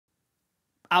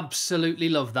Absolutely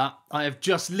love that. I have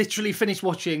just literally finished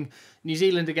watching New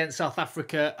Zealand against South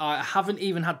Africa. I haven't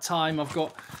even had time. I've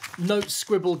got notes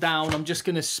scribbled down. I'm just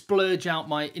going to splurge out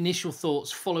my initial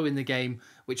thoughts following the game,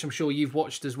 which I'm sure you've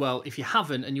watched as well. If you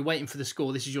haven't and you're waiting for the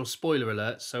score, this is your spoiler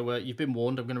alert. So you've been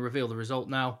warned. I'm going to reveal the result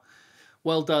now.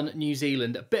 Well done, New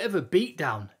Zealand. A bit of a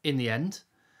beatdown in the end.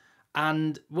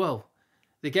 And, well,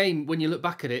 the game, when you look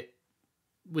back at it,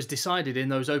 was decided in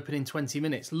those opening 20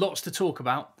 minutes. Lots to talk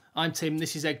about. I'm Tim,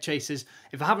 this is Egg Chasers.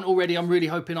 If I haven't already, I'm really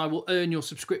hoping I will earn your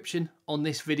subscription on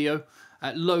this video.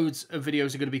 Loads of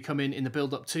videos are going to be coming in the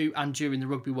build-up to and during the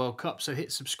Rugby World Cup, so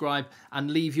hit subscribe and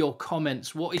leave your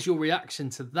comments. What is your reaction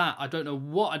to that? I don't know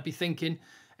what I'd be thinking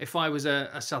if I was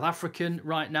a South African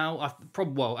right now.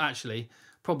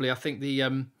 Probably I think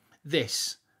the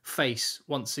this face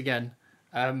once again.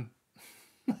 That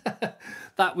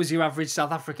was your average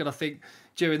South African, I think,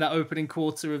 during that opening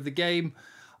quarter of the game.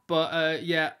 But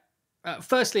yeah,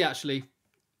 firstly, actually,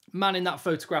 man in that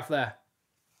photograph there,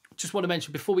 just want to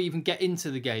mention before we even get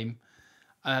into the game,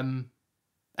 Eben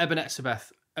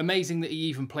Etzebeth, amazing that he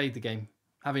even played the game,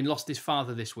 having lost his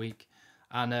father this week.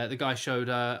 And the guy showed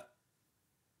a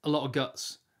lot of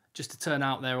guts just to turn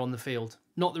out there on the field.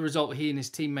 Not the result he and his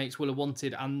teammates will have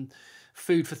wanted, and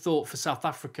food for thought for South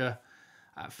Africa.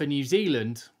 For New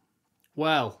Zealand,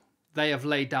 well, they have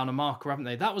laid down a marker, haven't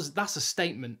they? That's a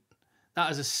statement.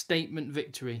 That is a statement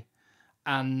victory.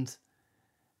 And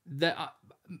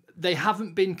they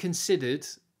haven't been considered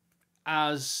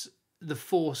as the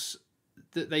force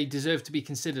that they deserve to be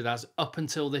considered as up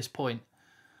until this point.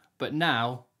 But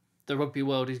now the rugby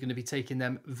world is going to be taking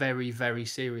them very, very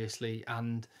seriously.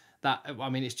 And that, I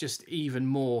mean, it's just even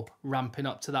more ramping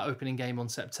up to that opening game on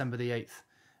September the 8th.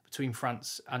 Between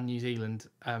France and New Zealand.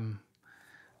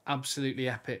 Absolutely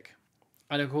epic.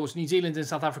 And of course, New Zealand and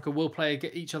South Africa will play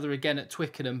each other again at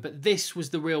Twickenham, but this was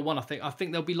the real one, I think. I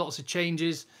think there'll be lots of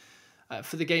changes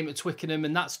for the game at Twickenham,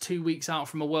 and that's 2 weeks out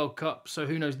from a World Cup, so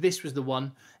who knows, this was the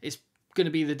one. It's going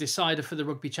to be the decider for the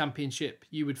Rugby Championship,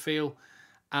 you would feel.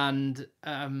 And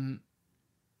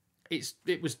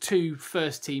it was two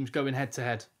first teams going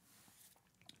head-to-head.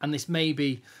 And this may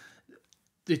be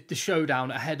the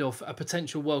showdown ahead of a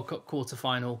potential World Cup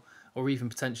quarter-final or even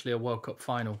potentially a World Cup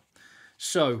final.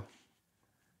 So,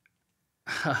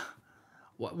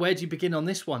 where do you begin on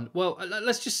this one? Well,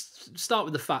 let's just start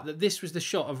with the fact that this was the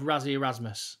shot of Rassie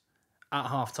Erasmus at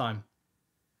half-time.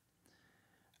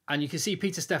 And you can see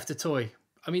Pieter-Steph du Toit.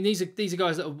 I mean, these are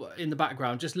guys that are in the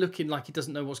background just looking like he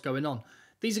doesn't know what's going on.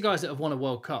 These are guys that have won a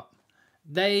World Cup.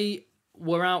 They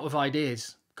were out of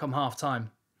ideas come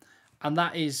half-time. And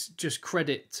that is just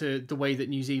credit to the way that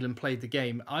New Zealand played the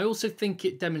game. I also think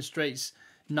it demonstrates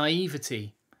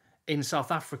naivety in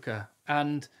South Africa.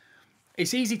 And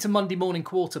it's easy to Monday morning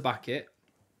quarterback it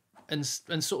and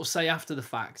sort of say after the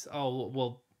fact, oh,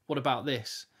 well, what about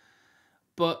this?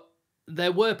 But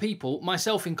there were people,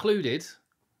 myself included,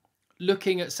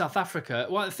 looking at South Africa.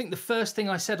 Well, I think the first thing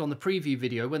I said on the preview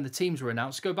video when the teams were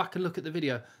announced, go back and look at the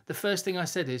video. The first thing I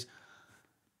said is,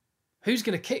 who's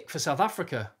going to kick for South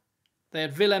Africa? They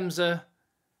had Willemse,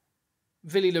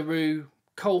 Willie Leroux,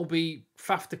 Colby,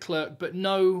 Faf de Klerk, but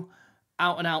no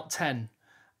out-and-out 10.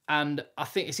 And I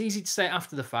think it's easy to say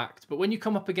after the fact, but when you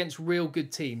come up against real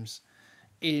good teams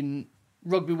in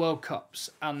Rugby World Cups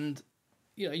and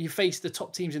you face the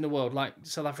top teams in the world like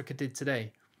South Africa did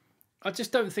today, I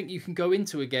just don't think you can go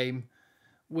into a game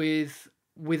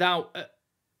without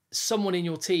someone in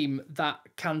your team that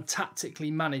can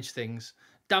tactically manage things.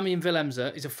 Damian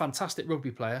Willemse is a fantastic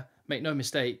rugby player, make no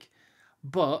mistake,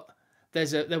 but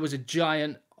there was a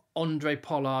giant Andre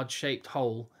Pollard-shaped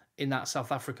hole in that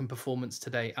South African performance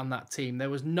today and that team. There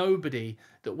was nobody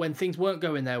that, when things weren't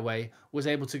going their way, was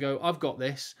able to go, I've got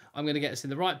this, I'm going to get us in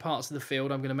the right parts of the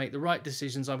field, I'm going to make the right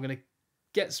decisions, I'm going to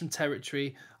get some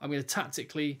territory, I'm going to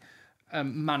tactically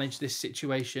manage this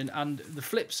situation. And the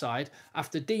flip side,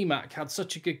 after DMAC had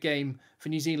such a good game for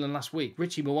New Zealand last week,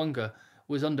 Richie Mo'unga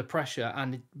was under pressure,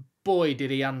 and boy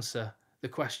did he answer the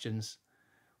questions.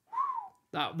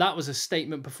 That was a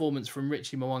statement performance from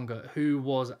Richie Mo'unga, who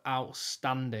was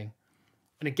outstanding.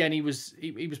 And again, he was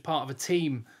part of a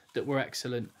team that were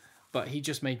excellent, but he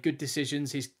just made good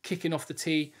decisions. He's kicking off the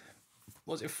tee.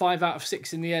 Was it 5 out of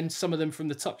 6 in the end? Some of them from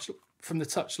the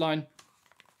touchline.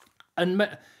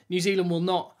 And New Zealand will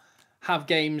not have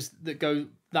games that go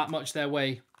that much their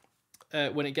way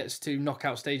when it gets to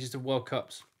knockout stages of World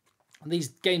Cups. And these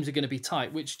games are going to be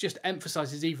tight, which just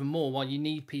emphasises even more why you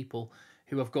need people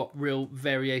who have got real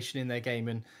variation in their game.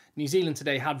 And New Zealand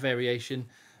today had variation.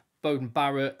 Beauden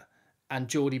Barrett and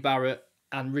Geordie Barrett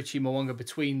and Richie Mo'unga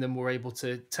between them were able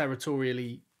to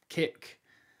territorially kick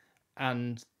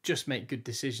and just make good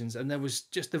decisions. And there was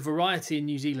just a variety in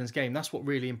New Zealand's game. That's what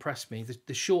really impressed me.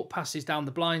 The short passes down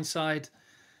the blind side,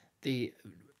 the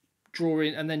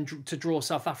drawing, and then to draw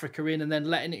South Africa in, and then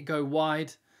letting it go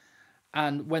wide.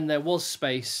 And when there was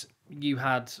space, you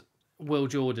had Will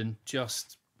Jordan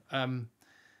just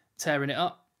tearing it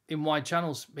up in wide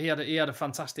channels. He had a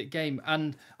fantastic game.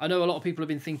 And I know a lot of people have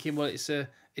been thinking, well, it's a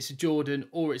Jordan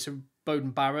or it's a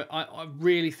Beauden Barrett. I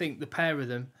really think the pair of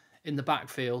them in the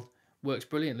backfield works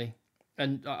brilliantly.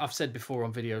 And I've said before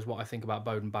on videos what I think about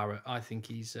Beauden Barrett. I think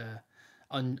he's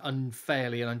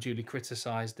unfairly and unduly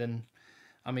criticised. And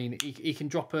I mean, he can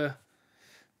drop a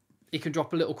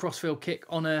little crossfield kick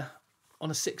on a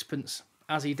sixpence,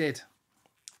 as he did.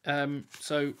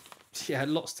 So yeah,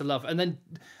 lots to love. And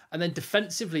then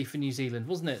defensively for New Zealand,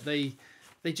 wasn't it? They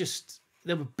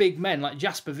were big men like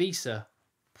Jasper Wiese.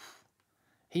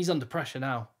 He's under pressure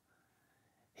now.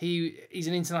 He's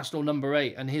an international number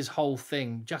 8, and his whole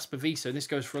thing, Jasper Wiese, and this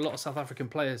goes for a lot of South African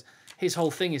players, his whole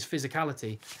thing is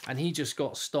physicality, and he just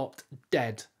got stopped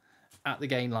dead at the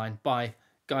gain line by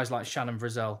guys like Shannon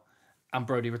Vrizel and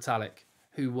Brodie Retallick,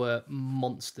 who were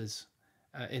monsters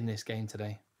in this game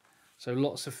today. So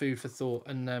lots of food for thought,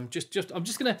 and I'm just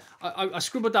gonna I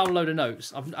scribbled down a load of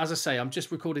notes. As I say, I'm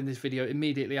just recording this video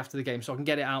immediately after the game, so I can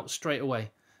get it out straight away,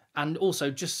 and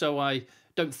also just so I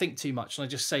don't think too much and I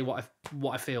just say what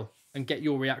I feel and get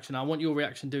your reaction. I want your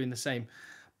reaction doing the same.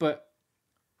 But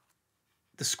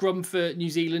the scrum for New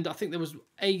Zealand, I think there was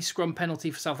a scrum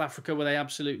penalty for South Africa where they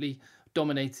absolutely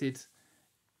dominated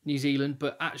New Zealand,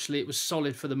 but actually it was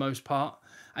solid for the most part.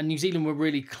 And New Zealand were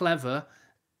really clever,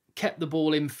 kept the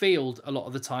ball in field a lot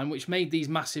of the time, which made these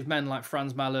massive men like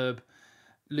Frans Malherbe,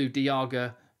 Lou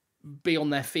Diaga be on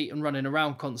their feet and running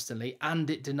around constantly, and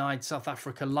it denied South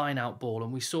Africa line-out ball.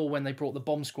 And we saw when they brought the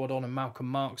bomb squad on and Malcolm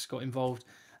Marx got involved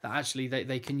that actually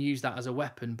they can use that as a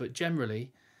weapon, but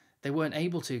generally they weren't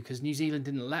able to because New Zealand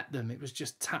didn't let them. It was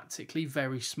just tactically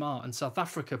very smart, and South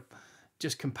Africa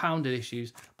just compounded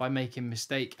issues by making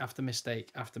mistake after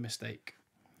mistake after mistake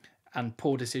and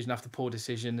poor decision after poor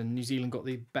decision, and New Zealand got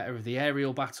the better of the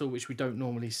aerial battle, which we don't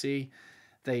normally see.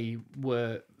 They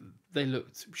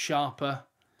looked sharper,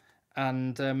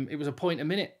 and it was a point a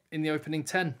minute in the opening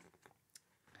 10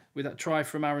 with that try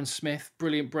from Aaron Smith.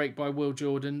 Brilliant break by Will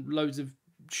Jordan. Loads of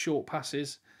short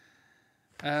passes.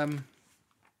 Yeah,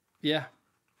 the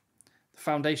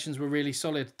foundations were really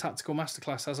solid. Tactical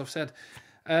masterclass, as I've said.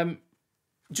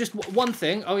 Just one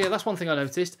thing. Oh yeah, that's one thing I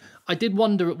noticed. I did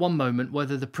wonder at one moment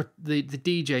whether the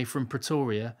DJ from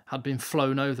Pretoria had been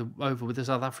flown over with the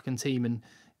South African team and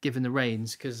given the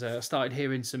reins, because I started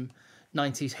hearing some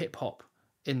 90s hip hop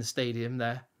in the stadium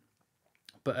there.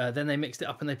 But then they mixed it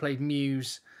up and they played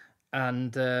Muse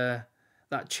and that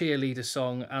cheerleader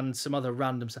song and some other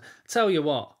random stuff. Tell you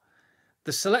what,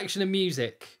 the selection of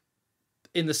music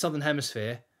in the Southern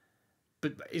Hemisphere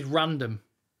is random.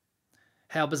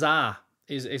 How bizarre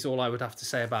is all I would have to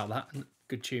say about that.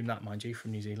 Good tune that, mind you,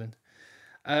 from New Zealand.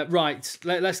 Right,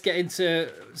 let's get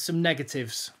into some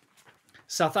negatives.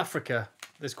 South Africa,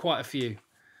 there's quite a few.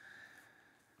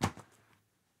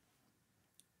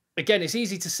 Again, it's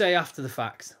easy to say after the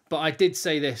fact, but I did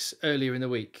say this earlier in the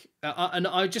week. And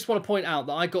I just want to point out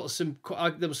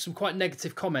that there was some quite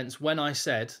negative comments when I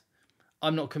said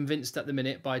I'm not convinced at the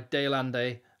minute by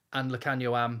Deolande and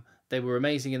Lukhanyo Am. They were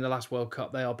amazing in the last World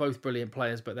Cup. They are both brilliant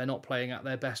players, but they're not playing at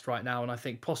their best right now. And I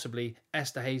think possibly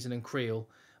Esterhuizen and Kriel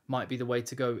might be the way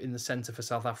to go in the centre for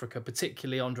South Africa,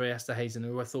 particularly Andre Esterhuizen,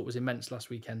 who I thought was immense last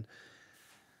weekend.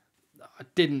 I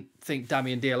didn't think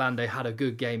Damian Deolande had a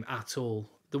good game at all.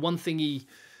 The one thing he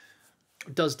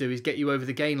does do is get you over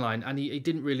the gain line, and he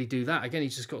didn't really do that. Again, he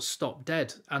just got stopped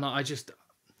dead. And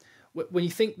when you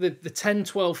think the 10,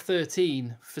 12,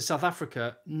 13 for South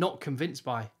Africa, not convinced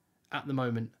by at the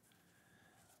moment.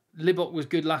 Libbok was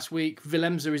good last week.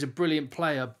 Willemse is a brilliant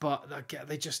player, but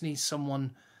they just need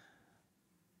someone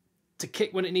to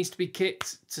kick when it needs to be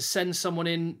kicked, to send someone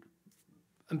in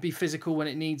and be physical when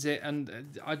it needs it.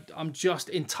 And I'm just,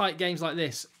 in tight games like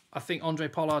this, I think Andre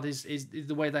Pollard is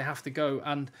the way they have to go.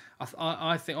 And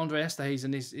I think Andre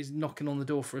Esterhuizen is knocking on the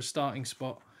door for a starting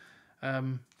spot.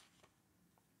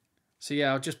 So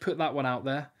yeah, I'll just put that one out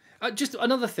there. Just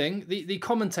another thing, the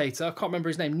commentator, I can't remember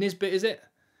his name, Nisbet, is it?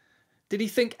 Did he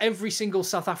think every single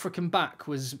South African back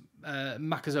was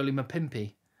Makazole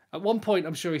Mapimpi? At one point,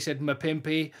 I'm sure he said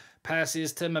Mapimpi,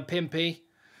 passes to Mapimpi.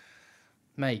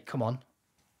 Mate, come on.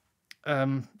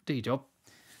 Do your job.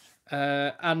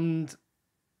 And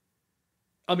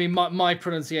I mean, my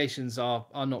pronunciations are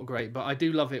not great, but I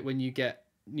do love it when you get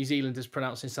New Zealanders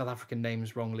pronouncing South African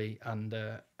names wrongly and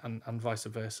vice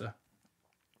versa.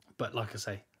 But like I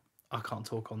say, I can't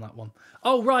talk on that one.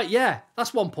 Oh, right, yeah.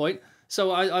 That's one point.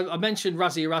 So I mentioned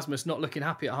Rassie Erasmus not looking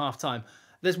happy at half-time.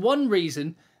 There's one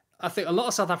reason I think a lot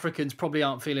of South Africans probably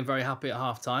aren't feeling very happy at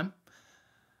half-time.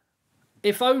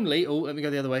 If only... Oh, let me go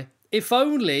the other way. If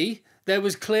only there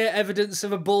was clear evidence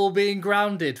of a ball being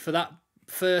grounded for that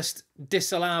first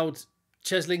disallowed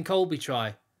Cheslin Colby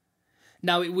try.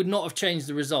 Now, it would not have changed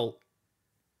the result.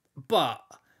 But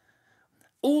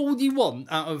all you want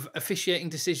out of officiating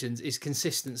decisions is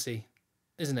consistency,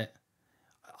 isn't it?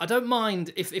 I don't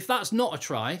mind if that's not a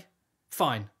try,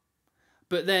 fine.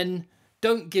 But then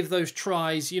don't give those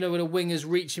tries, you know, when a winger's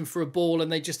reaching for a ball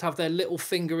and they just have their little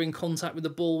finger in contact with the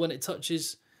ball when it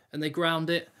touches and they ground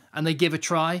it and they give a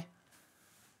try.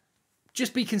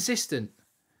 Just be consistent.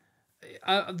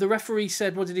 The referee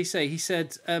said, what did he say? He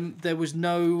said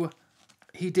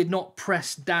he did not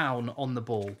press down on the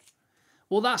ball.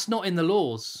 Well, that's not in the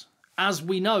laws. As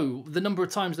we know, the number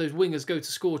of times those wingers go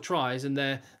to score tries and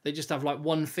they just have like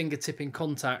one fingertip in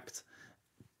contact,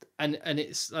 and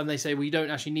they say, well, you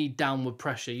don't actually need downward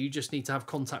pressure. You just need to have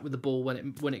contact with the ball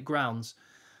when it grounds.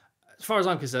 As far as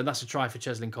I'm concerned, that's a try for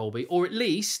Cheslin Colby. Or at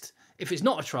least, if it's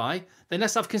not a try, then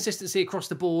let's have consistency across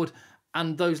the board,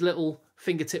 and those little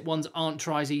fingertip ones aren't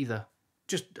tries either.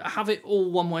 Just have it all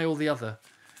one way or the other.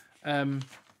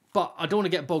 But I don't want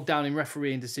to get bogged down in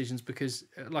refereeing decisions because,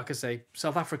 like I say,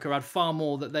 South Africa had far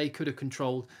more that they could have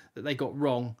controlled, that they got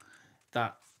wrong,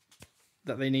 that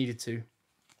they needed to.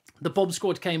 The bomb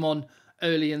squad came on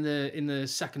early in the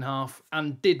second half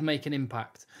and did make an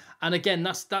impact. And again,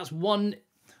 that's one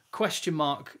question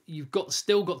mark you've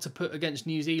still got to put against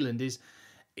New Zealand is,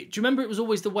 do you remember it was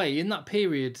always the way in that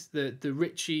period, the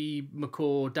Richie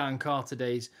McCaw, Dan Carter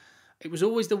days, it was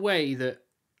always the way that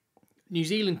New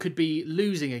Zealand could be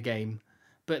losing a game,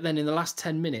 but then in the last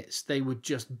 10 minutes, they would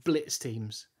just blitz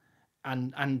teams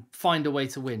and find a way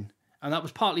to win. And that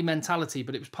was partly mentality,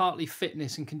 but it was partly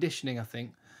fitness and conditioning, I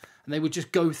think. And they would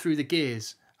just go through the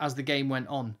gears as the game went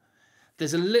on.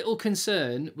 There's a little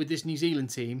concern with this New Zealand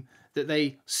team that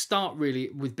they start really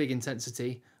with big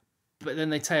intensity, but then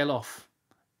they tail off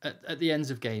at the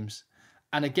ends of games.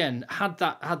 And again, had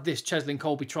this Cheslin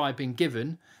Colby try been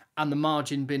given and the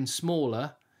margin been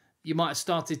smaller, you might have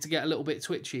started to get a little bit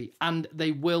twitchy, and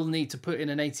they will need to put in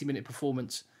an 80-minute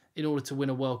performance in order to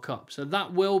win a World Cup. So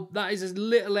that is a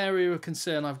little area of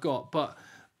concern I've got, but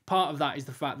part of that is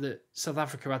the fact that South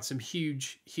Africa had some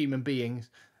huge human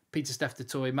beings, Peter Steph du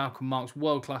Toit, Malcolm Marx,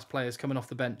 world-class players coming off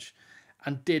the bench,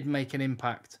 and did make an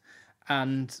impact.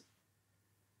 And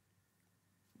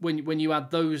when you add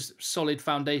those solid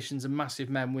foundations and massive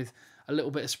men with a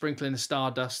little bit of sprinkling of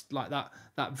stardust, like that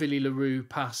Villy LaRue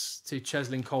pass to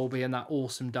Cheslin Colby and that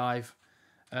awesome dive.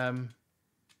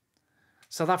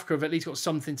 South Africa have at least got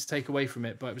something to take away from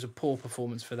it, but it was a poor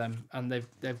performance for them, and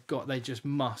they just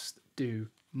must do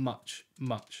much,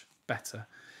 much better.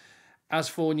 As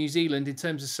for New Zealand, in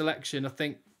terms of selection,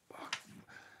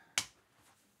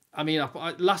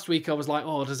 last week I was like,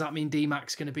 oh, does that mean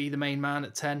D-Mac's going to be the main man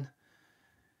at 10?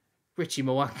 Richie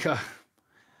Mo'unga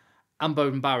and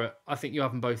Beauden Barrett, I think you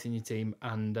have them both in your team,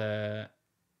 and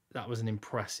that was an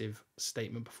impressive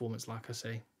statement performance, like I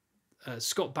say.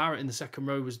 Scott Barrett in the second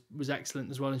row was excellent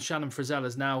as well, and Shannon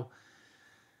Frizzell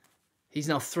he's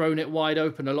now thrown it wide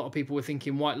open. A lot of people were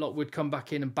thinking Whitelock would come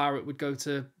back in and Barrett would go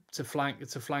to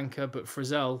flanker, but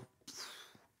Frizzell,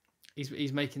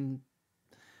 he's making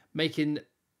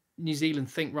New Zealand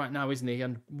think right now, isn't he?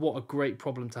 And what a great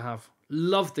problem to have.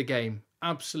 Loved the game,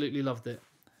 absolutely loved it.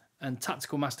 And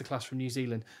tactical masterclass from New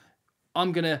Zealand.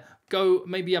 I'm going to go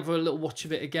maybe have a little watch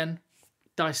of it again,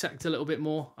 dissect a little bit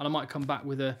more, and I might come back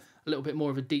with a little bit more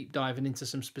of a deep dive and into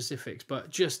some specifics. But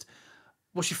just,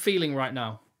 what's your feeling right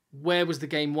now? Where was the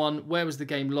game won? Where was the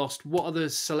game lost? What are the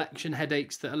selection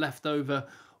headaches that are left over?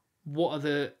 What are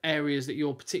the areas that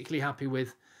you're particularly happy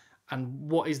with? And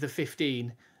what is the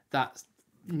 15 that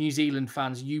New Zealand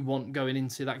fans you want going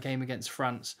into that game against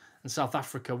France and South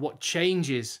Africa? What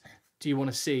changes do you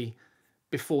want to see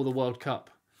before the World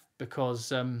Cup? Because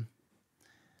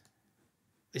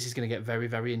this is going to get very,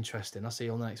 very interesting. I'll see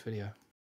you on the next video.